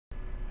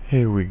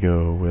Here we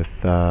go with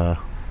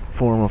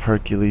Form of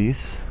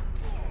Hercules.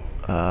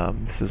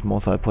 This is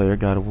multiplayer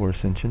God of War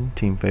Ascension,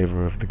 Team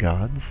Favor of the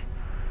Gods.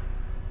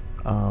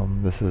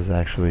 This is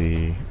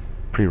actually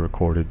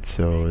pre-recorded,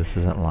 so this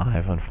isn't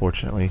live,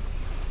 unfortunately.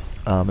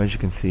 As you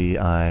can see,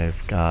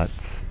 I've got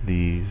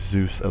the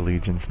Zeus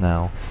allegiance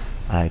now.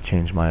 I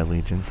changed my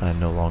allegiance. I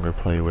no longer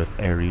play with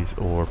Ares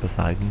or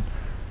Poseidon.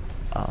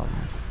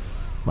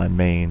 My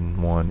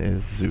main one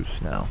is Zeus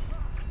now.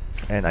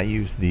 And I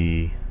use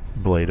the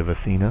Blade of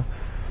Athena.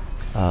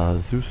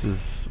 Zeus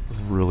is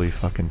really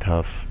fucking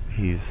tough.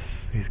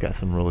 He's got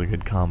some really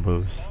good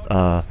combos,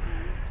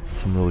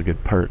 some really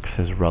good perks.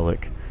 His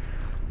relic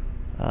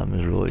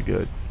is really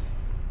good.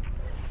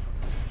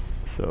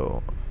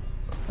 So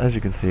as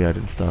you can see, I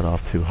didn't start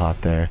off too hot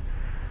there,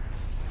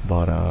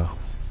 but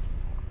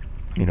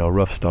you know,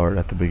 rough start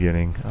at the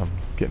beginning. I'm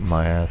getting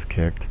my ass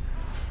kicked,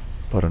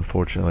 but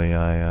unfortunately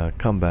I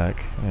come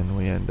back and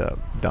we end up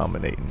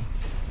dominating,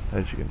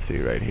 as you can see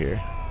right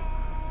here.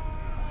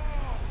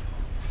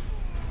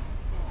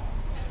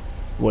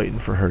 Waiting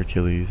for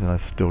Hercules, and I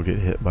still get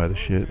hit by the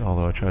shit,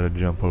 although I try to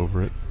jump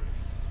over it.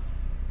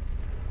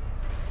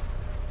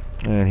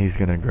 And he's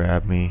gonna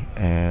grab me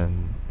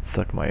and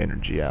suck my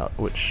energy out,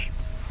 which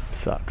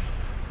sucks.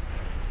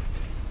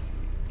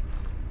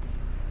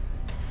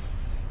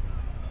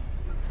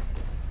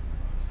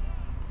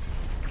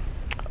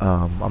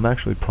 I'm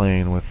actually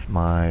playing with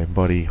my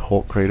buddy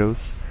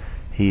Hulkratos.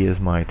 He is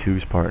my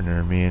twos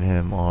partner. Me and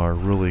him are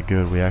really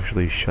good. We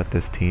actually shut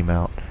this team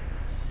out.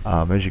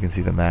 As you can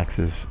see, the max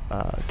is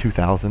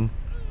 2,000.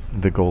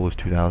 The goal is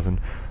 2,000.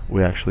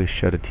 We actually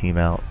shut a team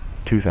out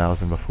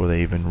 2,000 before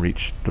they even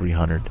reached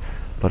 300.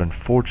 But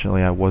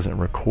unfortunately, I wasn't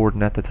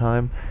recording at the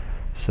time,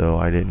 so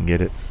I didn't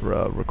get it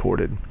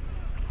recorded.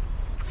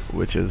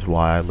 Which is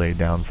why I laid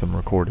down some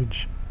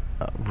recordings,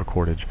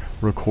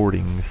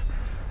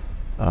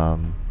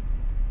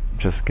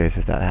 just in case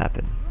if that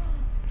happened.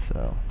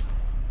 So.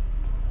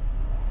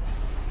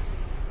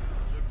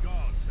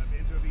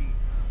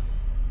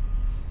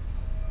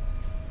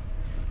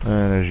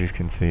 And as you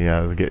can see,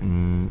 I was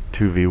getting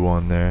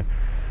 2v1 there.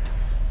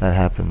 That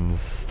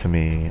happens to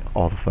me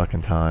all the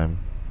fucking time.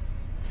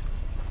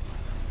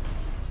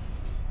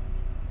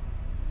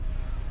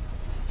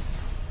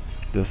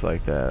 Just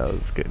like that, I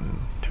was getting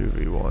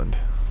 2v1'd.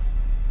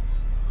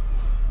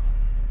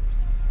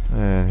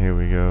 And here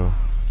we go.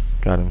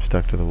 Got him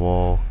stuck to the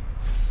wall.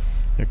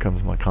 Here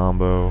comes my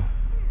combo.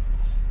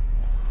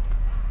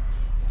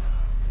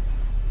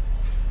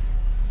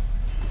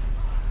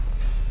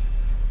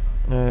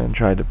 And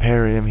tried to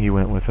parry him. He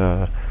went with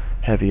a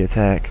heavy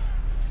attack,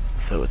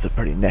 so it's a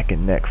pretty neck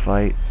and neck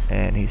fight,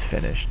 and he's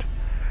finished.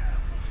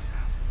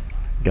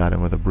 Got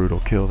him with a brutal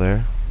kill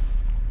there.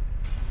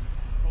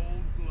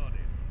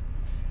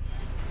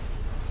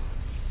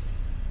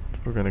 So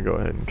we're gonna go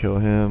ahead and kill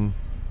him,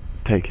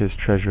 take his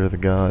treasure of the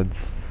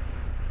gods,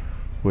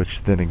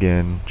 which then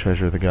again,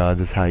 treasure of the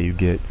gods is how you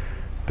get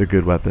the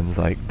good weapons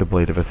like the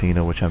Blade of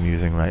Athena, which I'm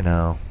using right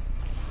now.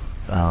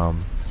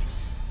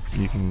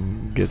 You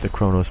can get the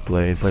Kronos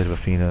Blade, Blade of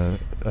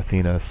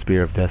Athena,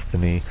 Spear of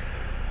Destiny.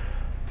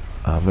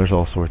 There's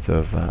all sorts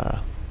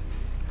of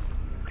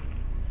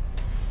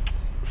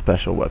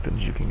special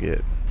weapons you can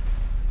get.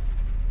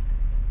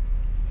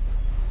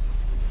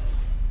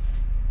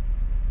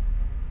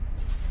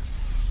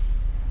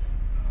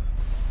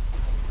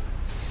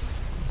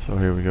 So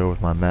here we go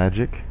with my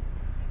magic.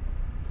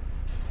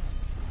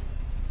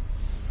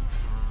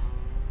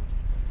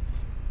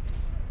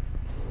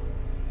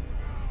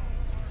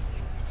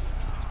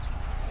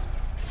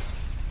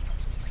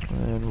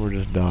 And we're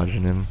just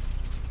dodging him.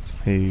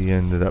 He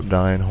ended up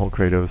dying.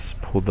 Hulkratos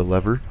pulled the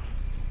lever,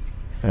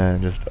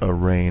 and just a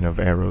rain of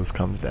arrows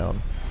comes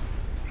down.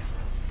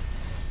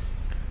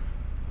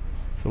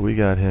 So we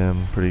got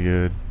him pretty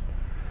good.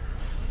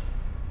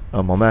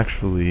 I'm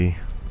actually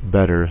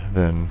better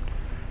than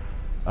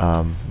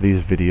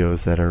these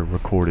videos that are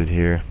recorded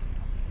here.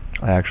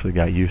 I actually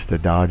got used to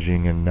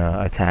dodging and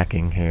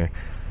attacking here,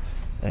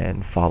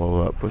 and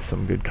follow up with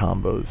some good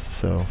combos.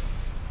 So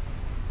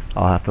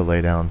I'll have to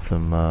lay down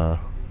some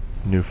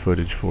new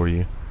footage for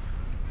you.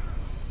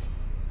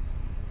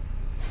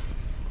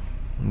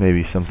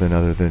 Maybe something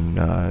other than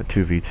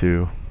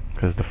 2v2,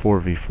 because the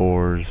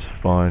 4v4 is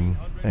fun,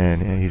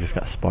 and he just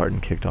got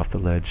Spartan kicked off the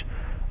ledge.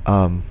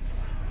 The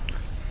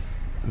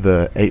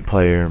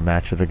 8-player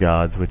Match of the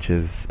Gods, which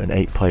is an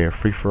 8-player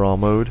free-for-all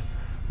mode,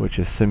 which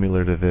is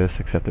similar to this,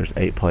 except there's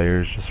 8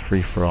 players just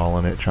free-for-all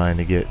in it, trying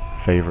to get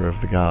favor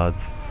of the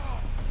gods.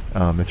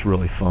 It's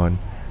really fun.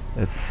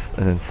 It's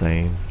an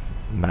insane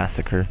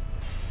massacre.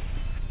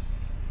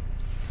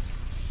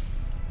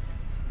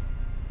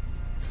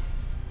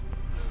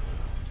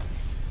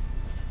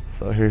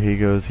 So here he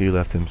goes. He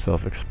left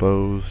himself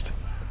exposed,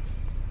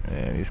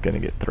 and he's gonna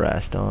get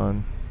thrashed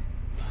on.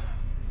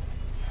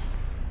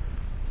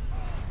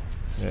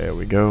 There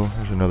we go.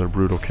 There's another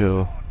brutal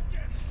kill.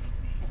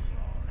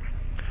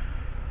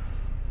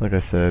 Like I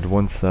said,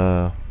 once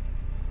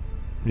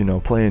you know,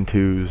 playing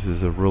twos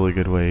is a really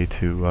good way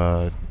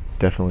to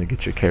definitely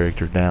get your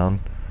character down.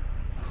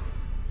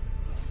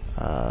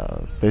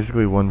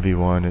 Basically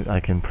 1v1, I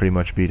can pretty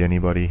much beat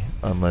anybody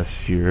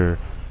unless you're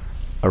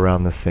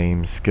around the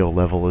same skill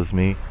level as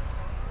me.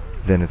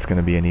 Then it's going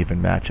to be an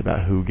even match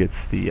about who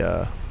gets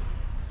the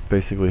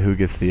basically who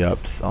gets the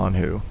ups on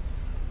who.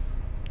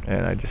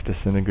 And I just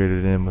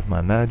disintegrated him with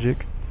my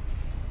magic,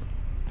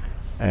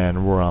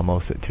 and we're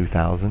almost at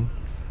 2,000.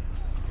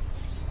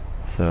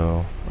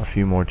 So a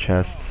few more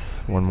chests,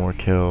 one more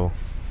kill.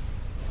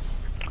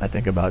 I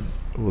think about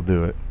we'll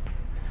do it.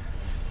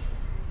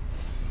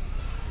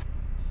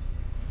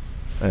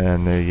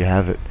 And there you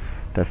have it.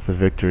 That's the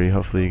victory.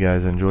 Hopefully you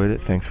guys enjoyed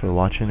it. Thanks for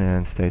watching,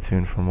 and stay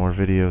tuned for more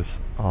videos.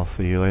 I'll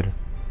see you later.